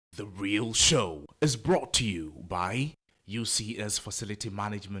The Real Show is brought to you by UCS Facility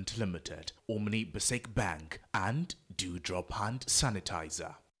Management Limited, Omni Basic Bank, and Dewdrop Hand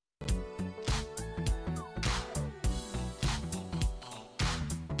Sanitizer.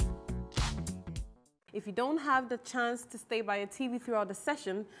 If you don't have the chance to stay by your TV throughout the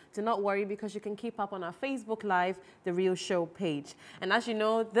session, do not worry because you can keep up on our Facebook Live, The Real Show page. And as you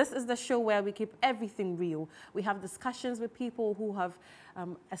know, this is the show where we keep everything real. We have discussions with people who have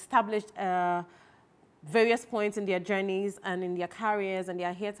established various points in their journeys and in their careers, and they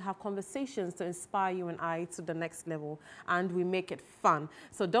are here to have conversations to inspire you and I to the next level, and we make it fun.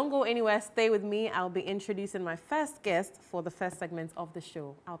 So don't go anywhere, stay with me. I'll be introducing my first guest for the first segment of the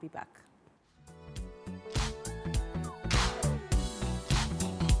show. I'll be back.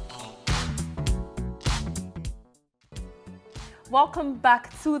 Welcome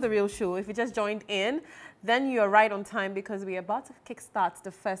back to The Real Show. If you just joined in, then you're right on time because we're about to kickstart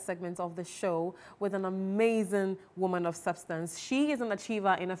the first segment of the show with an amazing woman of substance. She is an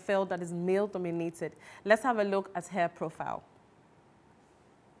achiever in a field that is male-dominated. Let's have a look at her profile.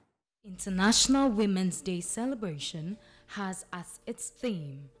 International Women's Day celebration has as its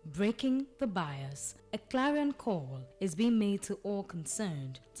theme, Breaking the Bias. A clarion call is being made to all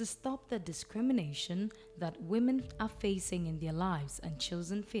concerned to stop the discrimination that women are facing in their lives and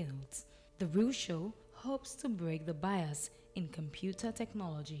chosen fields. The Real Show hopes to break the bias in computer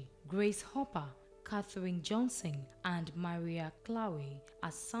technology. Grace Hopper, Catherine Johnson, and Maria Chloe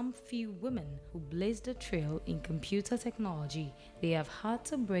are some few women who blazed the trail in computer technology. They have had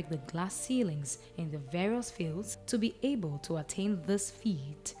to break the glass ceilings in the various fields to be able to attain this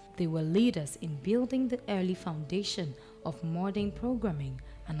feat. They were leaders in building the early foundation of modern programming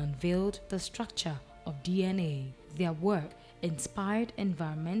and unveiled the structure of DNA. Their work inspired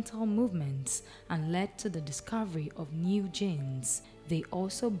environmental movements and led to the discovery of new genes. They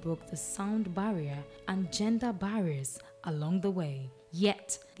also broke the sound barrier and gender barriers along the way.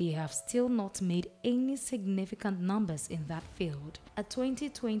 Yet, they have still not made any significant numbers in that field. A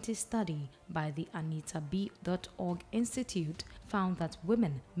 2020 study by the AnitaB.org Institute found that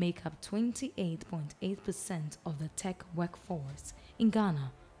women make up 28.8% of the tech workforce. In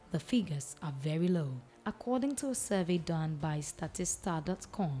Ghana, the figures are very low. According to a survey done by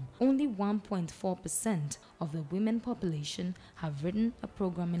Statista.com, only 1.4% of the women population have written a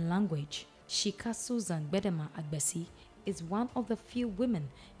programming language. Shika Susan Gbedemah Agbeshie is one of the few women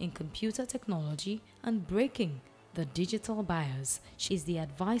in computer technology and breaking the digital bias. She is the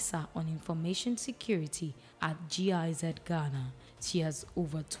advisor on information security at GIZ Ghana. She has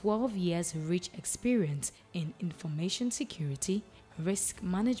over 12 years rich experience in information security, risk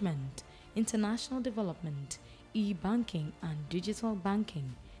management, international development, e-banking and digital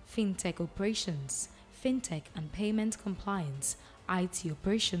banking, fintech operations, fintech and payment compliance, IT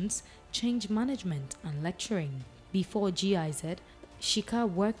operations, change management and lecturing. Before GIZ, Shika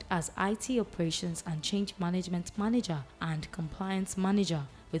worked as IT operations and change management manager and compliance manager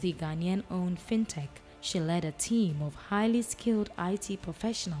with a Ghanaian-owned fintech. She led a team of highly skilled IT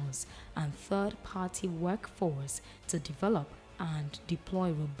professionals and third-party workforce to develop and deploy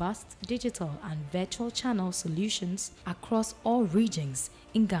robust digital and virtual channel solutions across all regions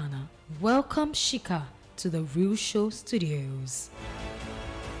in Ghana. Welcome Shika to the Real Show Studios.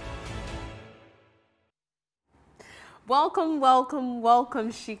 Welcome, welcome,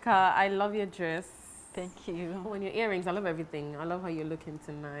 welcome, Shika. I love your dress. Thank you. Oh, and your earrings, I love everything. I love how you're looking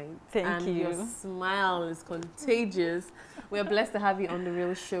tonight. Thank you. And your smile is contagious. We're blessed to have you on The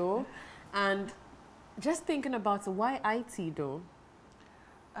Real Show. And just thinking about why IT though?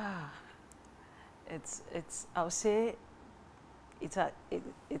 I'll say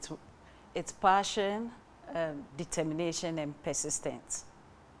it's passion, determination and persistence.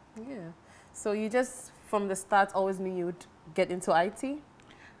 Yeah. So you just from the start always knew you'd get into IT?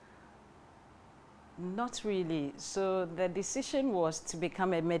 Not really. So the decision was to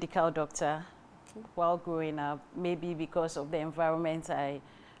become a medical doctor while growing up, maybe because of the environment I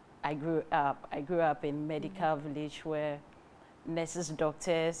grew up. I grew up in medical village where nurses,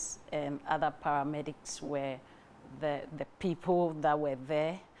 doctors, and other paramedics were the people that were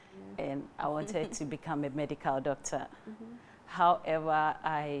there, and I wanted to become a medical doctor. However,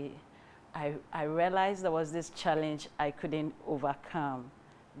 I realized there was this challenge I couldn't overcome.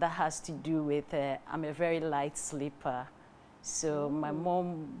 That has to do with I'm a very light sleeper. So my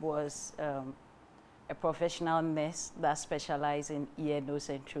mom was a professional nurse that specialized in ear, nose,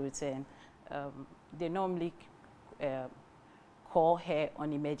 and throat, and they normally call her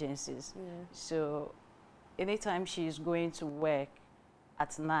on emergencies. So anytime she's going to work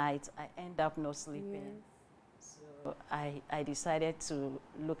at night, I end up not sleeping. So So I decided to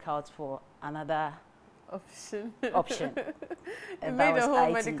look out for another option. And it that made the was whole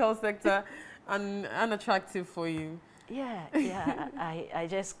IT. medical sector unattractive for you. Yeah, yeah. I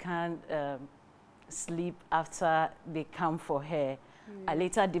just can't sleep after they come for her. I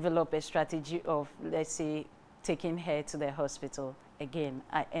later developed a strategy of, let's say, taking her to the hospital. Again,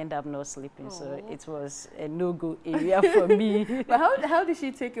 I end up not sleeping, so it was a no-go area for me. But how did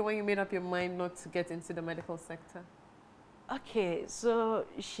she take it when you made up your mind not to get into the medical sector? Okay, so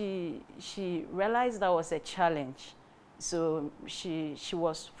she realized that was a challenge. So she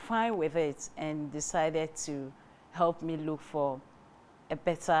was fine with it and decided to help me look for a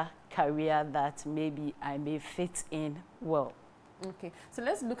better career that maybe I may fit in well. Okay, so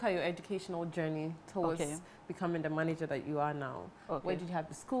let's look at your educational journey towards becoming the manager that you are now. Okay. Where did you have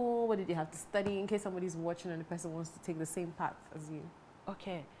to school? What did you have to study? In case somebody's watching and the person wants to take the same path as you.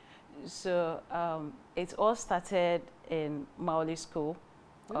 Okay, so it all started in Maoli School.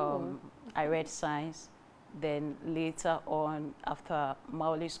 I read science. Then later on, after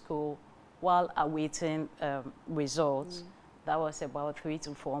Maoli School, while awaiting results, that was about 3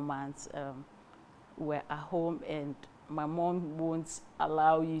 to 4 months, we're at home and my mom won't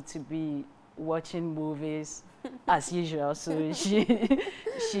allow you to be watching movies as usual. So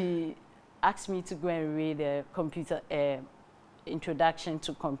she asked me to go and read a computer, introduction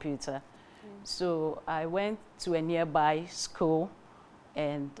to computer. So I went to a nearby school,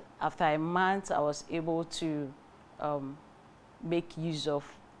 and after a month, I was able to make use of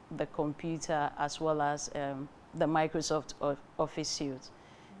the computer as well as the Microsoft Office suite.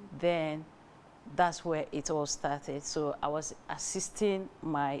 Then that's where it all started. So I was assisting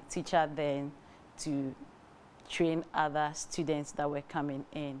my teacher then to train other students that were coming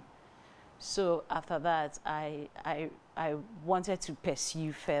in. So after that, I wanted to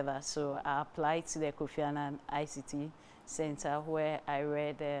pursue further. So I applied to the Kofi Annan ICT Center, where I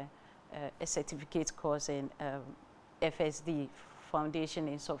read a certificate course in FSD, Foundation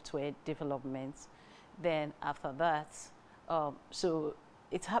in Software Development. Then after that, so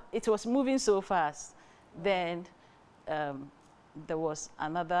it was moving so fast. Then there was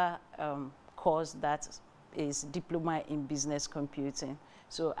another course that is Diploma in Business Computing.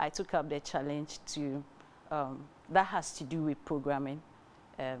 So I took up the challenge to, that has to do with programming,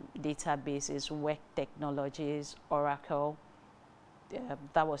 databases, web technologies, Oracle.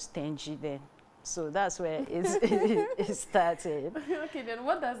 That was 10G then. So that's where it started. Okay, then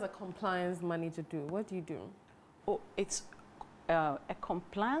what does a compliance manager do? What do you do? Oh, it's a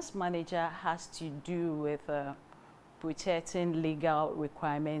compliance manager has to do with protecting legal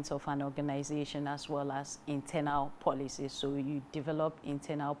requirements of an organization as well as internal policies. So you develop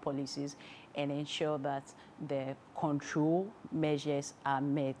internal policies and ensure that the control measures are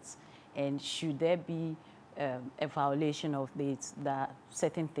met. And should there be a violation of this, that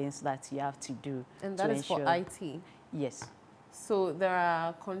certain things that you have to do. And that is for IT? Yes. So there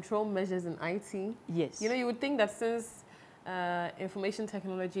are control measures in IT? Yes. You know, you would think that since information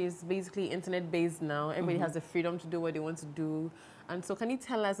technology is basically internet-based now, everybody has the freedom to do what they want to do. And so can you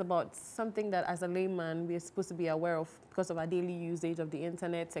tell us about something that as a layman we are supposed to be aware of because of our daily usage of the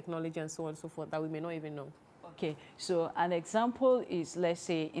internet, technology, and so on and so forth that we may not even know? Okay, so an example is, let's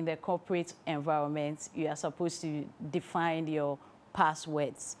say, in the corporate environment, you are supposed to define your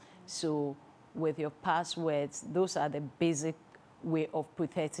passwords. So with your passwords, those are the basic way of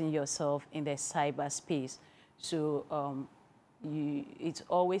protecting yourself in the cyberspace. So it's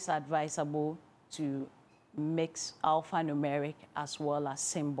always advisable to mix alphanumeric as well as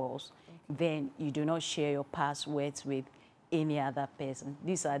symbols. Then you do not share your passwords with any other person.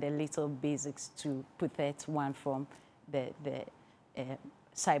 These are the little basics to protect one from the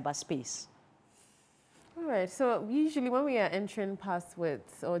cyberspace. All right, so usually when we are entering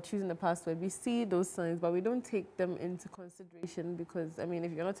passwords or choosing a password, we see those signs, but we don't take them into consideration because, I mean,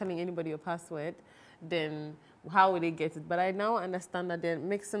 if you're not telling anybody your password, then how will they get it? But I now understand that the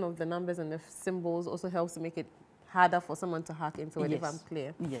mixing of the numbers and the symbols also helps to make it harder for someone to hack into it, if I'm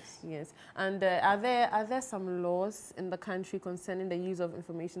clear. Yes. Yes. And are there some laws in the country concerning the use of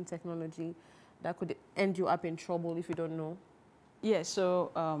information technology that could end you up in trouble if you don't know? Yeah,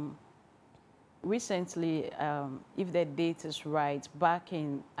 so recently, if the date is right, back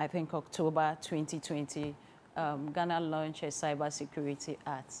in, I think, October 2020, Ghana launched a cybersecurity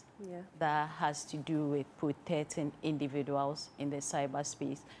act that has to do with protecting individuals in the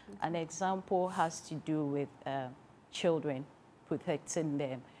cyberspace. An example has to do with children, protecting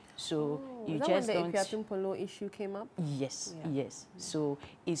them. So you just don't... Is that when the Polo issue came up? Yes, yes. So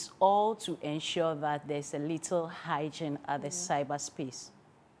it's all to ensure that there's a little hygiene at the cyberspace.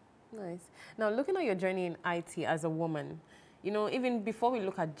 Nice. Now, looking at your journey in IT as a woman, you know, even before we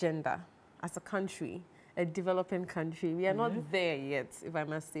look at gender, as a country, a developing country, we are not there yet, if I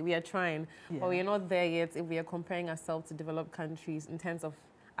must say. We are trying, but we are not there yet if we are comparing ourselves to developed countries in terms of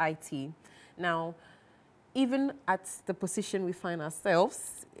IT. Now, even at the position we find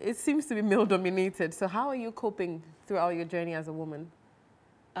ourselves, it seems to be male-dominated. So how are you coping throughout your journey as a woman?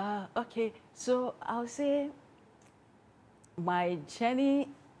 Okay, so I'll say my journey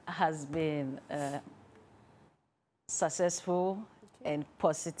has been successful and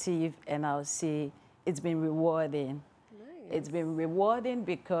positive, and I'll say it's been rewarding. Nice. It's been rewarding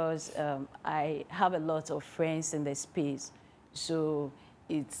because I have a lot of friends in the space. So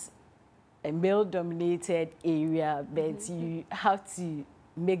it's a male-dominated area, but you have to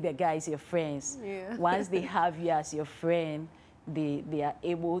make the guys your friends. Yeah. Once they have you as your friend, they are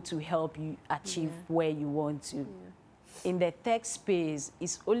able to help you achieve where you want to. Yeah. In the tech space,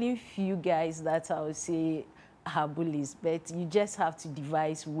 it's only few guys that I would say are bullies, but you just have to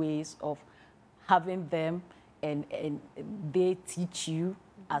devise ways of having them, and they teach you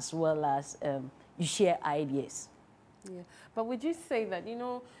as well as you share ideas. Yeah, but would you say that, you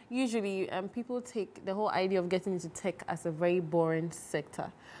know, usually people take the whole idea of getting into tech as a very boring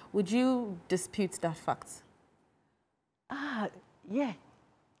sector? Would you dispute that fact? Yeah.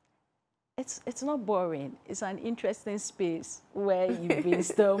 It's not boring. It's an interesting space where you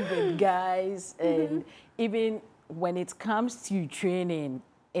brainstorm with guys, and even when it comes to training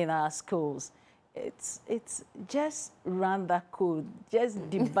in our schools, it's just run that code, just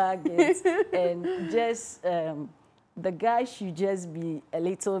debug it, and just the guy should just be a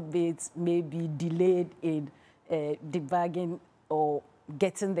little bit maybe delayed in debugging or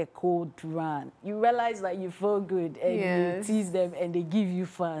getting the code to run. You realize that you feel good, and you tease them and they give you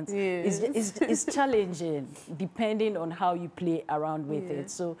funds. It's challenging depending on how you play around with it.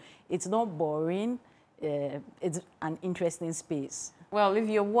 So it's not boring. It's an interesting space. Well, if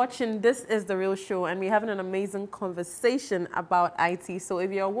you're watching, this is The Real Show, and we're having an amazing conversation about IT. So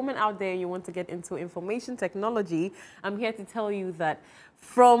if you're a woman out there and you want to get into information technology, I'm here to tell you that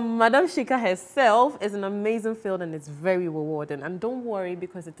from Madam Shika herself, is an amazing field and it's very rewarding. And don't worry,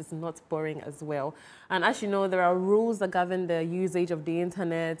 because it is not boring as well. And as you know, there are rules that govern the usage of the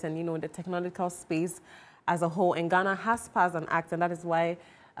internet and, you know, the technological space as a whole. And Ghana has passed an act, and that is why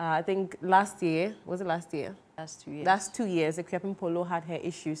I think last year, was it last year? Last 2 years. Last 2 years, Equiapin Polo had her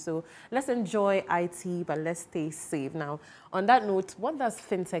issue. So let's enjoy IT, but let's stay safe. Now, on that note, what does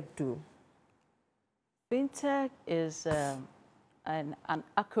FinTech do? FinTech is an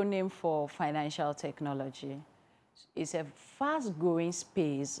acronym for financial technology. It's a fast-growing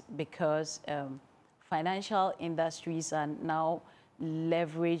space because financial industries are now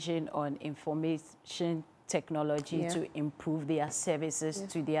leveraging on information technology to improve their services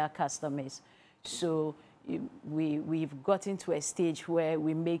to their customers. So we've gotten to a stage where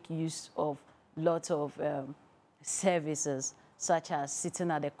we make use of lots of services, such as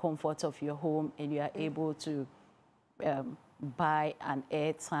sitting at the comfort of your home, and you are able to buy an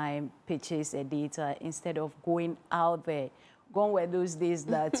airtime, purchase a data, instead of going out there. Gone were those days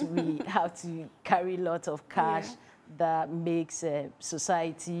that we have to carry lots of cash that makes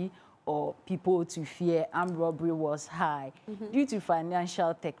society or people to fear. Armed robbery was high. Due to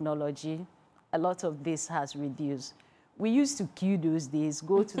financial technology, a lot of this has reduced. We used to queue those days,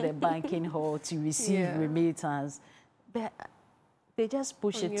 go to the banking hall to receive remittance, but they just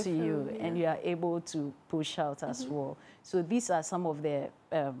push it to you, and you are able to push out as well. So these are some of the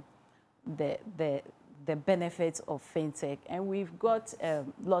benefits of FinTech, and we've got a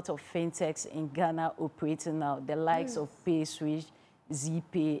lot of FinTechs in Ghana operating now, the likes of PaySwitch,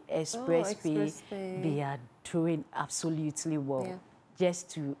 ZPay, ExpressPay. They are doing absolutely well, just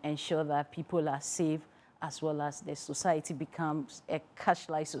to ensure that people are safe, as well as the society becomes a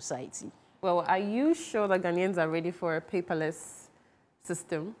cashless society. Well, are you sure that Ghanaians are ready for a paperless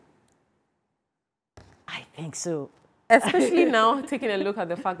system? I think so. Especially now, taking a look at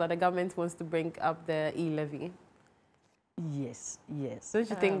the fact that the government wants to bring up the e-levy. Yes, yes. Don't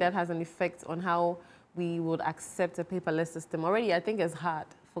you think that has an effect on how we would accept a paperless system? Already, I think it's hard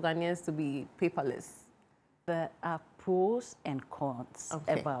for Ghanaians to be paperless. There are pros and cons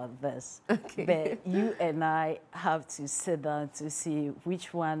about this. But you and I have to sit down to see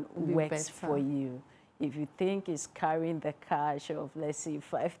which one works for you. If you think it's carrying the cash of, let's say,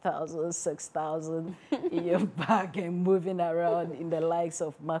 5,000, 6,000 in your bag and moving around in the likes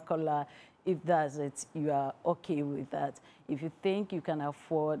of Makola, if that's it, you are okay with that. If you think you can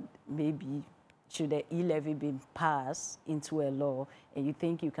afford, maybe should the e-levy be passed into a law, and you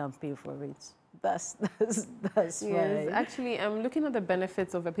think you can pay for it, That's Yes, right. actually, I'm looking at the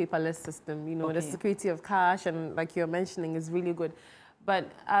benefits of a paperless system. You know, Okay. the security of cash and like you're mentioning is really good. But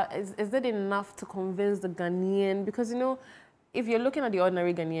is it enough to convince the Ghanaian? Because, you know, if you're looking at the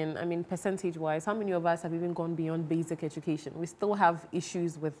ordinary Ghanaian, I mean, percentage-wise, how many of us have even gone beyond basic education? We still have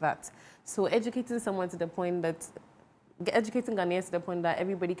issues with that. So educating someone to the point that, educating Ghanaians to the point that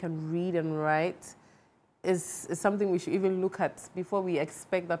everybody can read and write is something we should even look at before we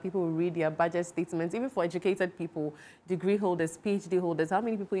expect that people will read their budget statements. Even for educated people, degree holders, PhD holders, how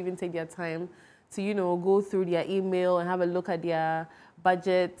many people even take their time to, you know, go through their email and have a look at their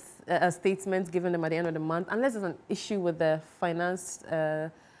budget statements given them at the end of the month, unless there's an issue with the finance,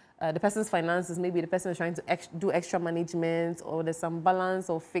 the person's finances, maybe the person is trying to do extra management, or there's some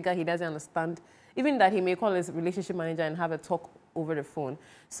balance or figure he doesn't understand. Even that, he may call his relationship manager and have a talk over the phone.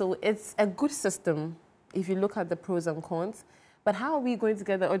 So it's a good system if you look at the pros and cons, but how are we going to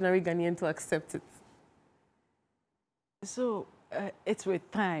get the ordinary Ghanaian to accept it? So it's with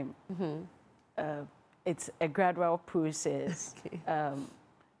time. It's a gradual process. Okay.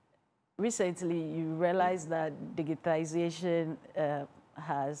 Recently, you realize that digitization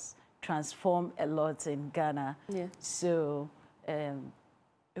has transformed a lot in Ghana. Yeah. So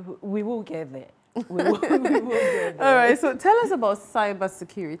we will get there. We will get there. All right, so tell us about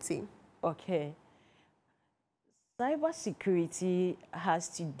cybersecurity. Okay. Cybersecurity has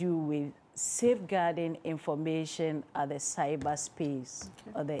to do with safeguarding information at the cyberspace,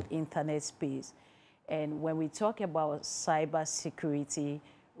 or the internet space. And when we talk about cybersecurity,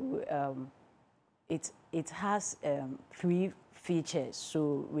 it has 3 features.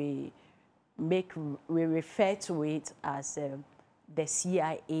 So we refer to it as the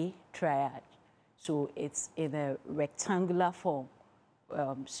CIA triad. So it's in a rectangular form.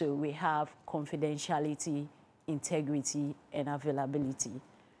 So we have confidentiality, integrity, and availability.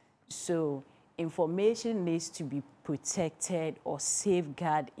 So information needs to be protected or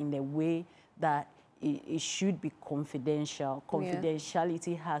safeguarded in a way that it should be confidential.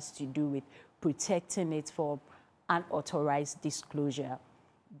 Confidentiality has to do with protecting it from unauthorized disclosure.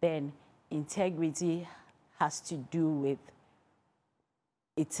 Then integrity has to do with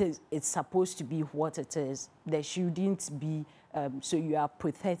it's supposed to be what it is. There shouldn't be, so you are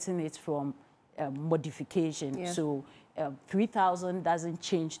protecting it from modification. Yeah. So 3,000 doesn't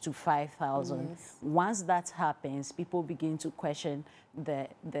change to 5,000. Yes. Once that happens, people begin to question the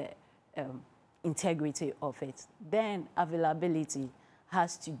integrity of it. Then availability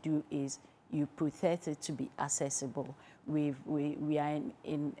has to do is you protect it to be accessible. We are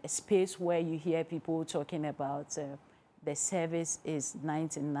in a space where you hear people talking about the service is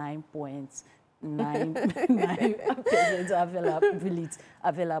 99.99%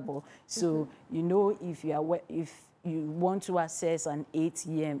 available. So you know, if you want to access an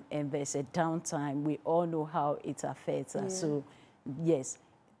ATM and there's a downtime, we all know how it affects us. So yes,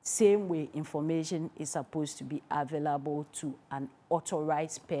 same way information is supposed to be available to an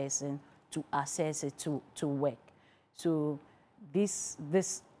authorized person to access it to work. So this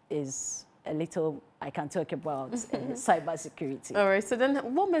is a little I can talk about cybersecurity. All right, so then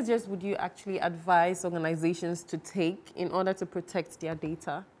what measures would you actually advise organizations to take in order to protect their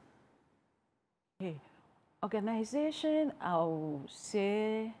data? Okay. Organization, I'll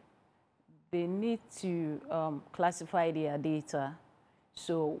say they need to classify their data.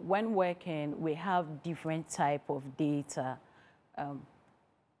 So when working, we have different type of data.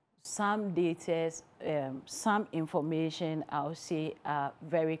 Some data, some information, I'll say, are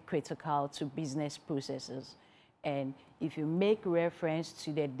very critical to business processes. And if you make reference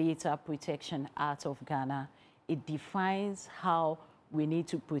to the Data Protection Act of Ghana, it defines how we need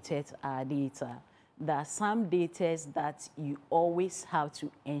to protect our data. There are some data that you always have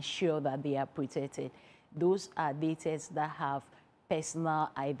to ensure that they are protected. Those are data that have personal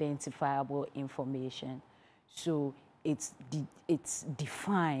identifiable information. So it's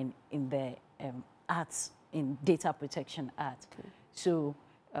defined in the in Data Protection Act. Okay. So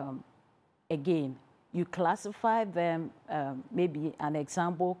again, you classify them, maybe an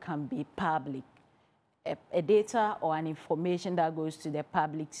example can be public. A data or an information that goes to the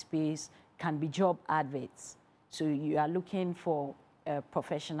public space can be job adverts. So you are looking for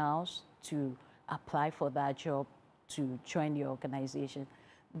professionals to apply for that job to join the organization.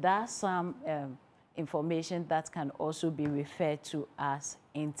 That's some information that can also be referred to as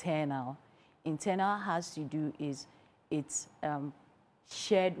internal. Internal has to do is it's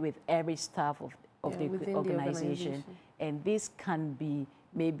shared with every staff of the organization. And this can be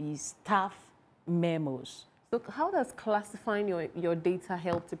maybe staff memos. So how does classifying your data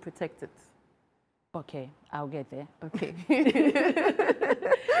help to protect it? Okay, I'll get there. Okay.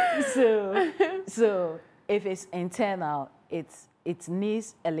 So if it's internal, it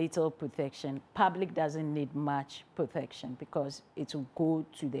needs a little protection. Public doesn't need much protection because it will go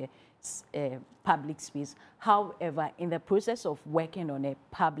to the public space. However, in the process of working on a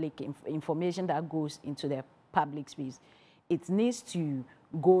public information that goes into the public space, it needs to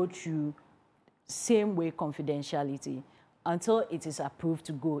go through same way confidentiality until it is approved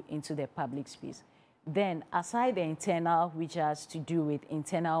to go into the public space. Then, aside the internal, which has to do with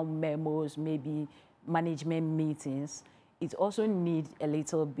internal memos, maybe management meetings, it also needs a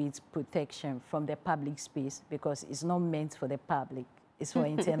little bit protection from the public space because it's not meant for the public. It's for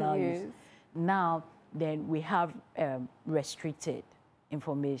internal use. Now, then we have restricted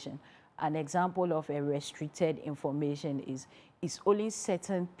information. An example of a restricted information is it's only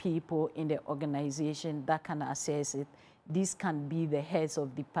certain people in the organization that can access it. These can be the heads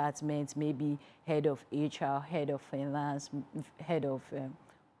of departments, maybe head of HR, head of finance, head of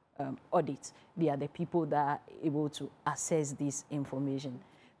audit. They are the people that are able to access this information.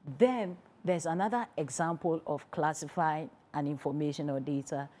 Then there's another example of classified an information or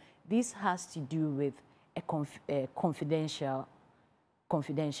data. This has to do with a confidential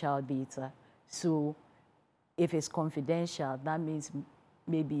data. So if it's confidential, that means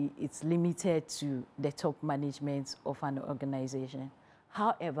maybe it's limited to the top management of an organization.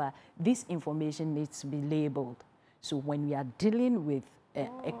 However, this information needs to be labeled. So when we are dealing with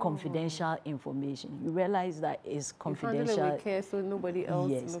a confidential information, you realize that it's confidential. You handle it with care so nobody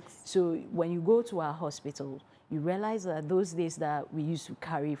else looks. So when you go to our hospital, you realize that those days that we used to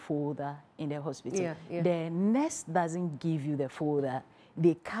carry folder in the hospital, the nurse doesn't give you the folder.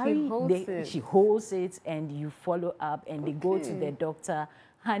 They carry, she holds it, and you follow up, and they go to the doctor,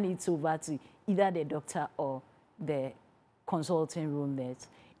 hand it over to either the doctor or the consulting room nurse.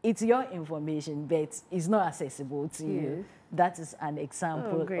 It's your information, but it's not accessible to you. That is an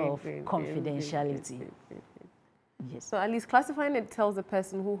example of confidentiality. Yes. So at least classifying it tells the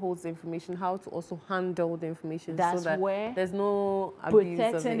person who holds the information how to also handle the information. That's so that where there's no abuse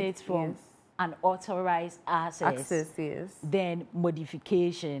protecting it from unauthorized access. Then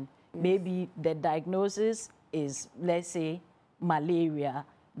modification. Maybe the diagnosis is, let's say, malaria,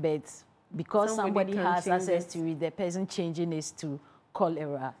 but because somebody has access to it, the person changing it to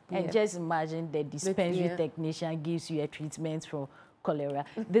cholera. And just imagine the dispensary technician gives you a treatment for cholera.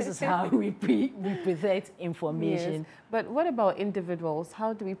 This is how we protect information. But what about individuals?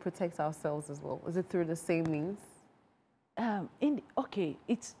 How do we protect ourselves as well? Is it through the same means?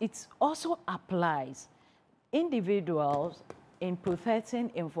 It also applies. Individuals in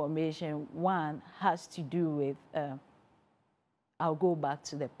protecting information, one has to do with, I'll go back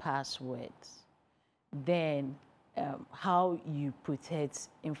to the passwords. Then how you protect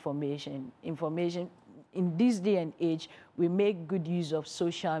information. Information, in this day and age, we make good use of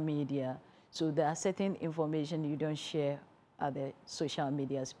social media. So there are certain information you don't share at the social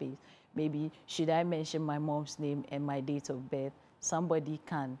media space. Maybe, should I mention my mom's name and my date of birth? Somebody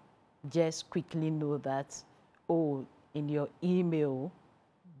can just quickly know that, oh, in your email,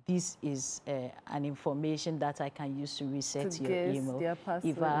 this is an information that I can use to reset your email.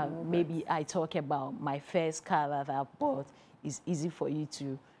 If maybe I talk about my first car that I bought, it's easy for you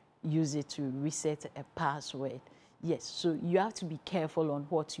to use it to reset a password. Yes, so you have to be careful on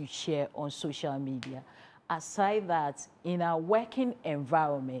what you share on social media. Aside that, in our working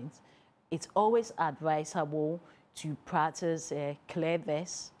environment, it's always advisable to practice clear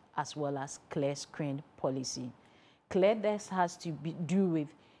desk as well as clear screen policy. Clear desk has to do with,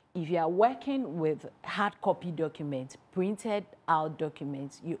 if you are working with hard copy documents, printed out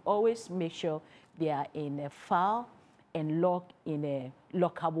documents, you always make sure they are in a file and locked in a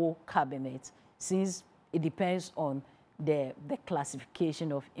lockable cabinet, since it depends on the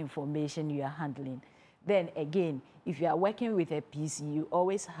classification of information you are handling. Then again, if you are working with a PC, you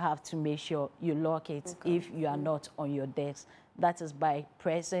always have to make sure you lock it if you are not on your desk. That is by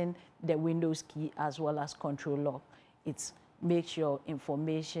pressing the Windows key as well as Control Lock. It's make sure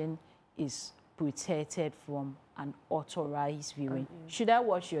information is protected from unauthorized viewing. Should I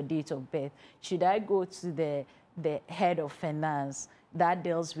watch your date of birth? Should I go to the head of finance that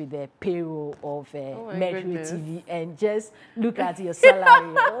deals with the payroll of Metro TV and just look at your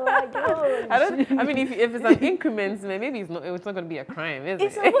salary? Oh my God! I mean, if it's an increment, maybe it's not going to be a crime, is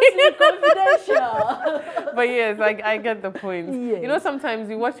it's it? It's supposed to be confidential. But yes, I get the point. Yes. You know, sometimes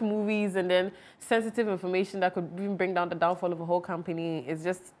you watch movies and then sensitive information that could even bring down the downfall of a whole company is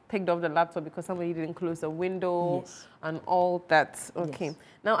just picked off the laptop because somebody didn't close the window and all that. Okay. Yes.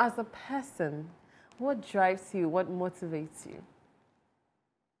 Now, as a person, what drives you? What motivates you?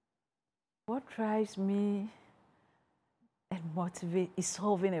 What drives me and motivates is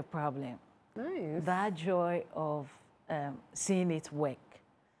solving a problem. Nice. That joy of seeing it work.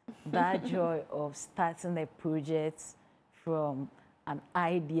 That joy of starting a project from an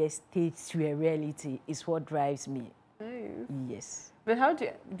idea stage to a reality is what drives me. Nice. Yes. But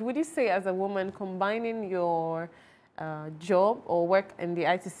would you say as a woman, combining your job or work in the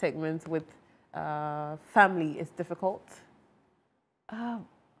IT segment with family is difficult?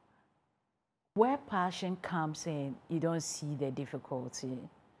 Where passion comes in, you don't see the difficulty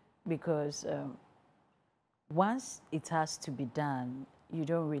because once it has to be done, you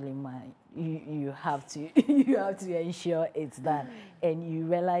don't really mind. You have to you have to ensure it's done, and you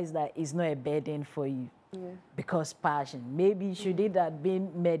realize that it's not a burden for you. Yeah. Because passion. Maybe should it have been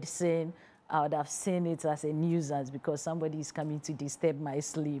medicine, I would have seen it as a nuisance because somebody is coming to disturb my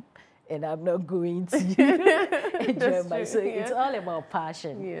sleep and I'm not going to enjoy myself. So it's all about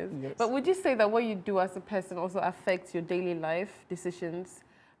passion. Yes. Yes. But would you say that what you do as a person also affects your daily life decisions?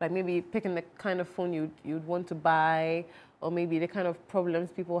 Like maybe picking the kind of phone you'd want to buy, or maybe the kind of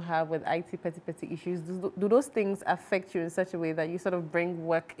problems people have with IT petty issues. Do those things affect you in such a way that you sort of bring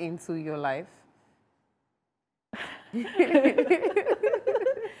work into your life?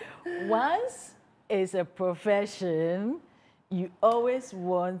 Once it's a profession, you always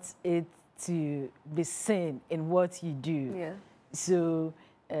want it to be seen in what you do. Yeah. So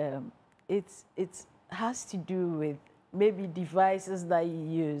it has to do with maybe devices that you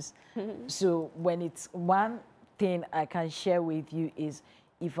use. So when it's one thing I can share with you is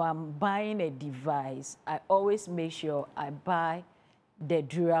if I'm buying a device, I always make sure I buy the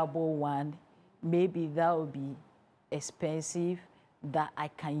durable one. Maybe that will be expensive, that I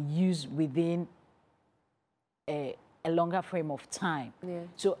can use within a longer frame of time. Yeah.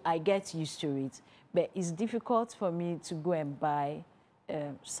 So I get used to it. But it's difficult for me to go and buy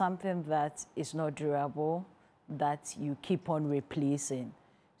something that is not durable, that you keep on replacing.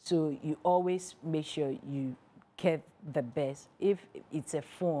 So you always make sure you get the best. If it's a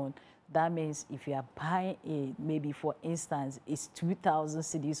phone, that means if you are buying it, maybe for instance, it's 2,000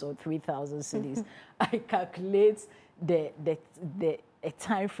 cedis or 3,000 cedis, I calculate a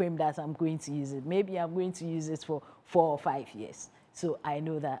time frame that I'm going to use it. Maybe I'm going to use it for 4 or 5 years. So I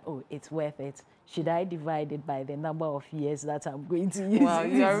know that, oh, it's worth it. Should I divide it by the number of years that I'm going to use it? Wow,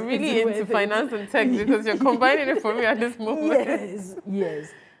 you are really into finance and tech because you're combining it for me at this moment. Yes, yes.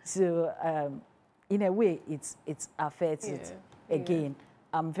 So in a way, it's affects it. Again,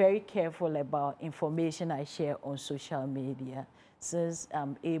 I'm very careful about information I share on social media, since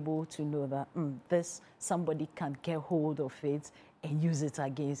I'm able to know that somebody can get hold of it and use it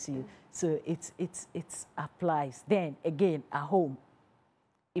against you. So it applies. Then again, at home,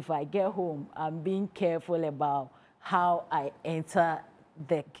 if I get home, I'm being careful about how I enter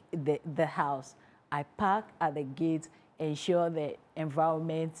the house. I park at the gate, ensure the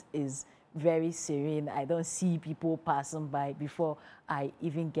environment is very serene. I don't see people passing by before I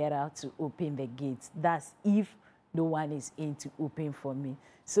even get out to open the gates. That's if no one is in to open for me.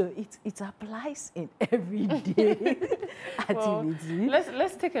 So it applies in everyday activity. Well,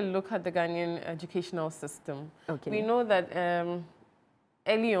 let's take a look at the Ghanaian educational system. Okay. We know that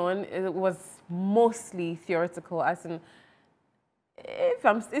early on it was mostly theoretical, as in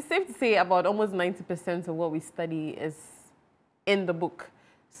it's safe to say about almost 90% of what we study is in the book.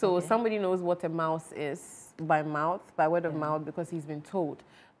 So somebody knows what a mouse is by word of mouth, because he's been told.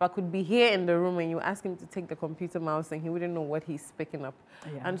 But could be here in the room and you ask him to take the computer mouse and he wouldn't know what he's picking up.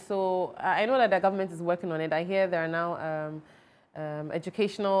 Yeah. And so I know that the government is working on it. I hear there are now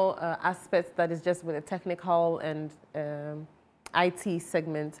educational aspects that is just with a technical and IT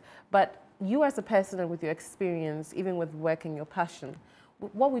segment. But you as a person and with your experience, even with work and your passion,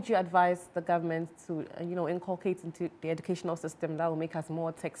 what would you advise the government to, inculcate into the educational system that will make us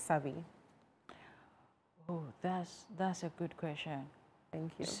more tech savvy? Oh, that's a good question.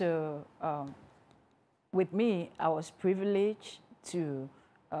 Thank you. So, with me, I was privileged to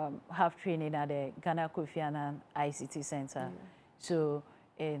have training at the Ghana Kofi Annan ICT Center. So,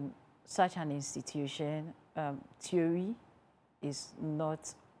 in such an institution, theory is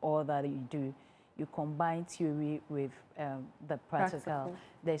not all that you do. You combine theory with the practical.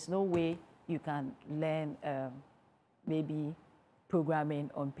 There's no way you can learn maybe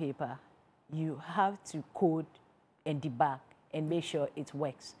programming on paper. You have to code and debug and make sure it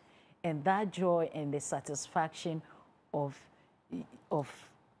works. And that joy and the satisfaction of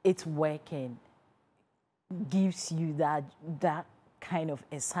it working gives you that kind of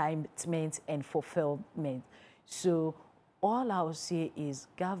excitement and fulfillment. So all I would say is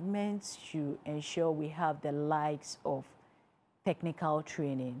governments should ensure we have the likes of technical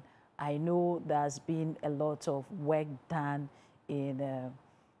training. I know there's been a lot of work done in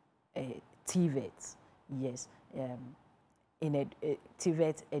TVET, yes, in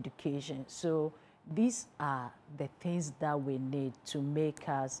TVET education. So these are the things that we need to make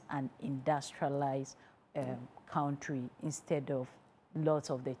us an industrialized country, instead of lots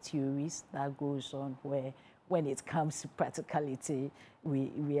of the theories that goes on where when it comes to practicality,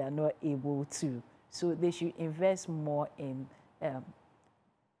 we are not able to. So they should invest more in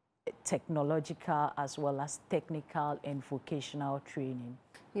technological as well as technical and vocational training.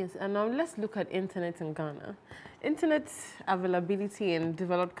 Yes, and now let's look at internet in Ghana. Internet availability in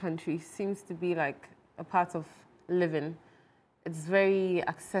developed countries seems to be like a part of living. It's very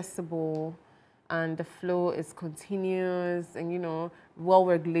accessible and the flow is continuous and, you know, well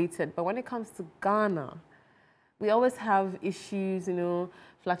regulated. But when it comes to Ghana, we always have issues, you know,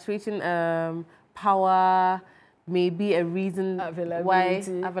 fluctuating power may be a reason why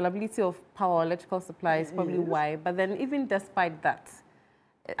availability of power, electrical supply is probably why. But then even despite that,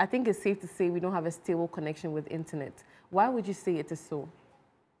 I think it's safe to say we don't have a stable connection with internet. Why would you say it is so?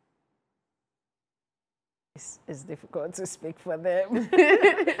 It's difficult to speak for them.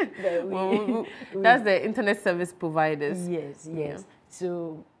 Well, that's the internet service providers. Yes, yes. Yeah.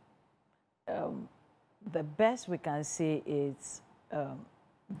 So the best we can say is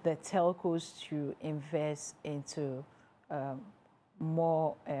the telcos to invest into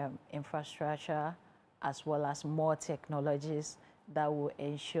more infrastructure as well as more technologies that will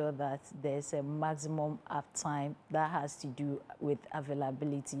ensure that there's a maximum uptime that has to do with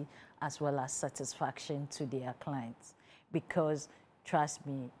availability as well as satisfaction to their clients. Because, trust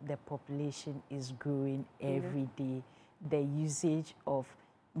me, the population is growing every day. The usage of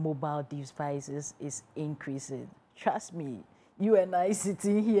mobile devices is increasing. Trust me, you and I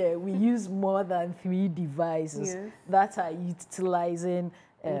sitting here, we use more than 3 devices that are utilizing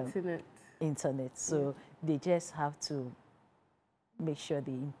internet. So they just have to make sure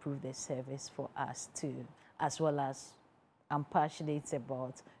they improve the service for us too, as well as I'm passionate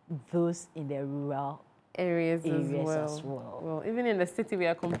about those in the rural areas as well. Well, even in the city, we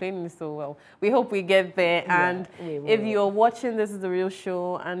are complaining so well. We hope we get there. And if you're watching, this is The Real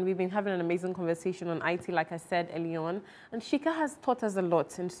Show, and we've been having an amazing conversation on IT, like I said early on. And Shika has taught us a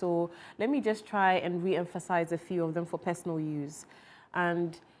lot. And so let me just try and re-emphasize a few of them for personal use.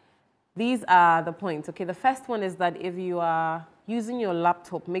 And these are the points, okay? The first one is that if you are using your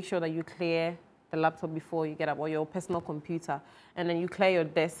laptop, make sure that you clear the laptop before you get up, or your personal computer, and then you clear your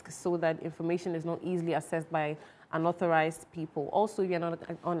desk so that information is not easily accessed by unauthorized people. Also,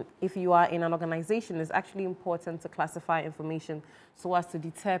 if you are in an organization, it's actually important to classify information so as to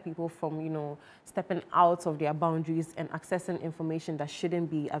deter people from, you know, stepping out of their boundaries and accessing information that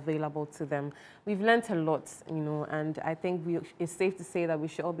shouldn't be available to them. We've learned a lot, you know, and I think it's safe to say that we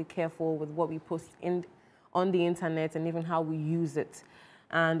should all be careful with what we post on the internet and even how we use it.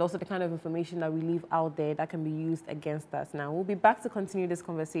 And also the kind of information that we leave out there that can be used against us. Now, we'll be back to continue this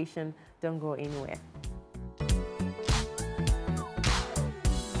conversation. Don't go anywhere.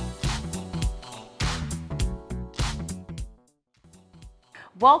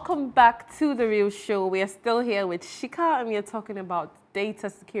 Welcome back to The Real Show. We are still here with Shika and we are talking about data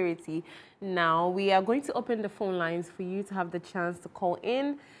security. Now, we are going to open the phone lines for you to have the chance to call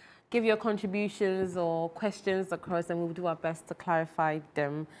in, give your contributions or questions across, and we'll do our best to clarify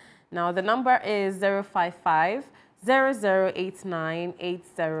them. Now, the number is 055 0089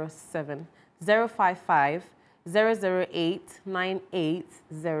 807. 055 008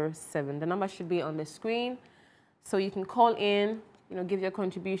 9807. The number should be on the screen. So you can call in, you know, give your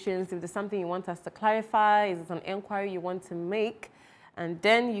contributions. If there's something you want us to clarify, if there's an inquiry you want to make, and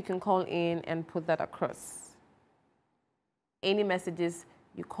then you can call in and put that across. Any messages,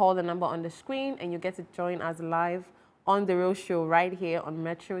 you call the number on the screen and you get to join us live on The Real Show right here on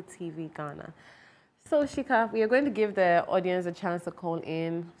Metro TV Ghana. So, Shika, we are going to give the audience a chance to call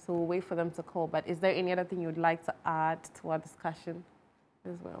in, so we'll wait for them to call. But is there any other thing you'd like to add to our discussion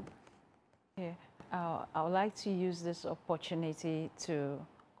as well? Yeah, I would like to use this opportunity to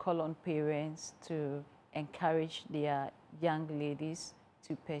call on parents to encourage their young ladies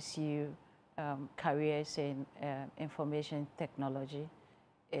to pursue careers in information technology.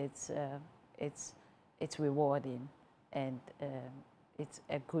 It's rewarding and it's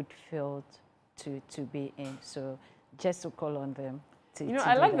a good field to be in. So just to call on them to, you know,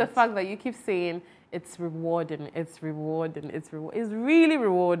 I like the fact that you keep saying it's rewarding, it's rewarding, it's really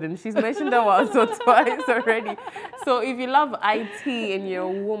rewarding. She's mentioned that once or twice already. So if you love IT and you're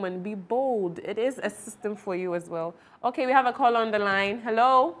a woman, be bold. It is a system for you as well. Okay, we have a call on the line.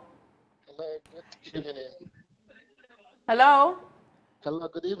 Hello? Hello, good evening. Hello? Hello,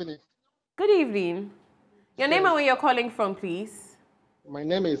 good evening. Good evening. Your name and where you're calling from, please. My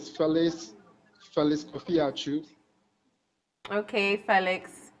name is Felix Kofiachu. Okay,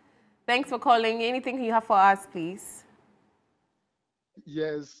 Felix. Thanks for calling. Anything you have for us, please?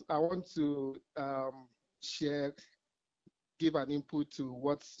 Yes, I want to give an input to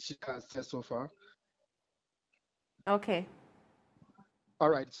what Shika has said so far. Okay. All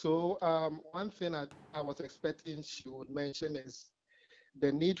right, so one thing I was expecting she would mention is the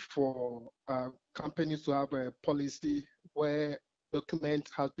need for companies to have a policy where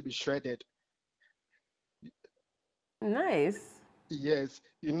documents have to be shredded. Nice. Yes,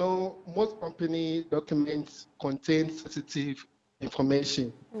 most company documents contain sensitive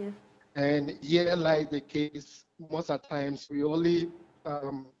information. Yeah. And here lies the case, most of the times we only,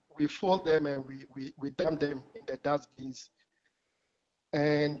 we fold them and we dump them in the dustbins.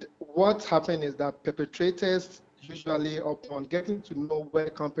 And what happens is that perpetrators usually, upon getting to know where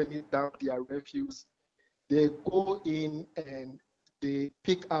companies dump their refuse, they go in and they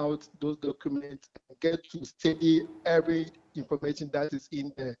pick out those documents and get to study every information that is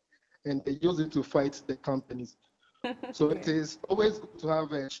in there, and they use it to fight the companies. So it is always good to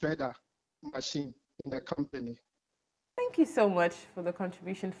have a shredder machine in the company. Thank you so much for the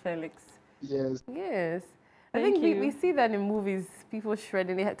contribution, Felix. Yes. Yes. I Thank think you. we see that in movies, people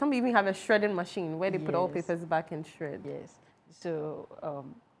shredding. Some even have a shredding machine where they put all Yes. papers back and shred. Yes. So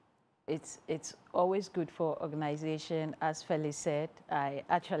it's always good for organization. As Felix said, I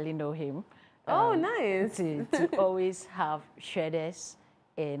actually know him. Oh, nice. To always have shredders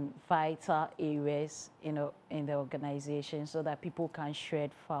in vital areas, in the organization, so that people can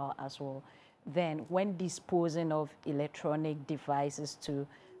shred file as well. Then, when disposing of electronic devices to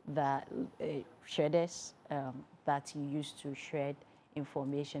the shredders that you use to shred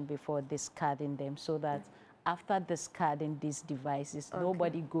information before discarding them, so that after discarding these devices,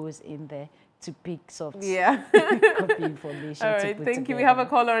 nobody goes in there to pick soft copy information. All right, thank you. We have a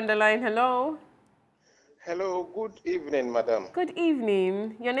caller on the line. Hello. Hello, good evening, madam. Good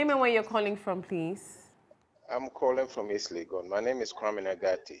evening. Your name and where you're calling from, please. I'm calling from East Legon. My name is Kwame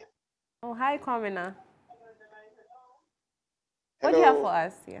Nagati. Oh, hi, Kwamina. What do you have for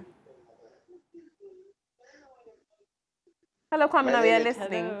us here? Hello, Kwamina, we are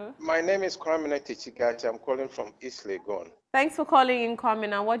listening. Hello. My name is Kwame Nagati. I'm calling from East Legon. Thanks for calling in,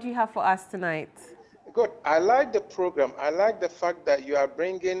 Kwamina. What do you have for us tonight? Good. I like the program. I like the fact that you are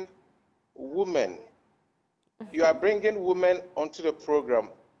bringing women. You are bringing women onto the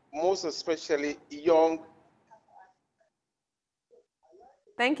program, most especially young.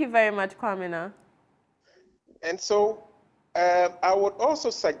 Thank you very much, Kwamina. And so I would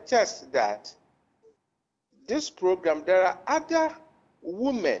also suggest that this program, there are other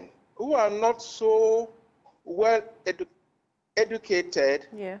women who are not so well educated,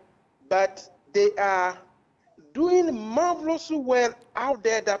 but they are doing marvelously well out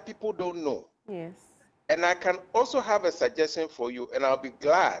there that people don't know. Yes. And I can also have a suggestion for you, and I'll be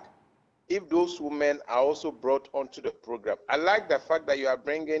glad if those women are also brought onto the program. I like the fact that you are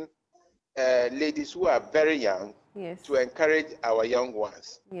bringing ladies who are very young to encourage our young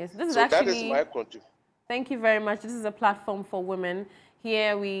ones. Yes, this is so actually, that is my contribution. Thank you very much. This is a platform for women.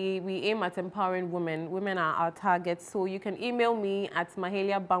 Here we aim at empowering women. Women are our targets. So you can email me at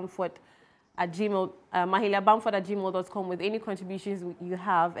maheliabamford@gmail.com with any contributions you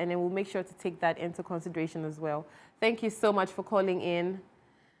have, and then we'll make sure to take that into consideration as well. Thank you so much for calling in.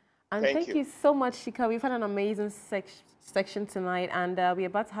 And thank you so much, Shika. We've had an amazing section tonight, and we're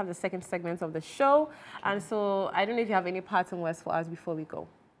about to have the second segment of the show. And so I don't know if you have any parting words for us before we go.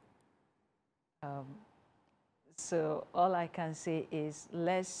 So all I can say is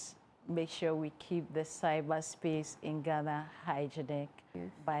let's make sure we keep the cyberspace in Ghana hygienic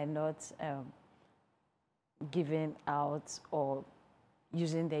by not giving out or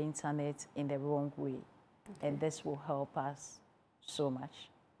using the internet in the wrong way. And this will help us so much.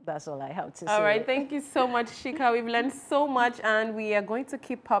 That's all I have to say. All right, thank you so much, Shika. We've learned so much, and we are going to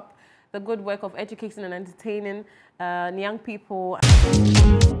keep up the good work of educating and entertaining young people.